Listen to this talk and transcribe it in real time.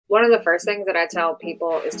One of the first things that I tell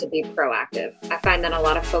people is to be proactive. I find that a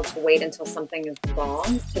lot of folks wait until something is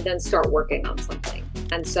wrong to then start working on something.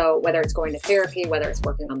 And so whether it's going to therapy, whether it's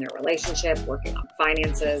working on their relationship, working on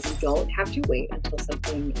finances, you don't have to wait until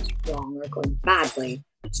something is wrong or going badly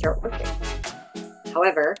to start working.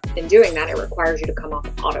 However, in doing that, it requires you to come off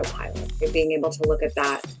autopilot. You're being able to look at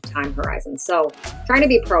that time horizon. So trying to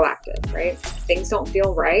be proactive, right? If things don't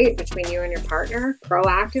feel right between you and your partner,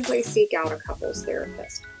 proactively seek out a couples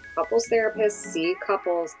therapist. Couples therapists see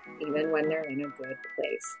couples even when they're in a good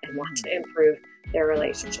place and want to improve their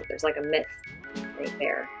relationship. There's like a myth right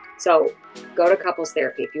there. So go to couples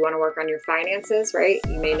therapy. If you want to work on your finances, right?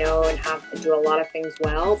 You may know and do a lot of things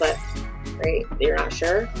well, but right, you're not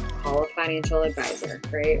sure, call a financial advisor,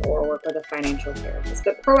 right? Or work with a financial therapist,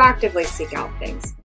 but proactively seek out things.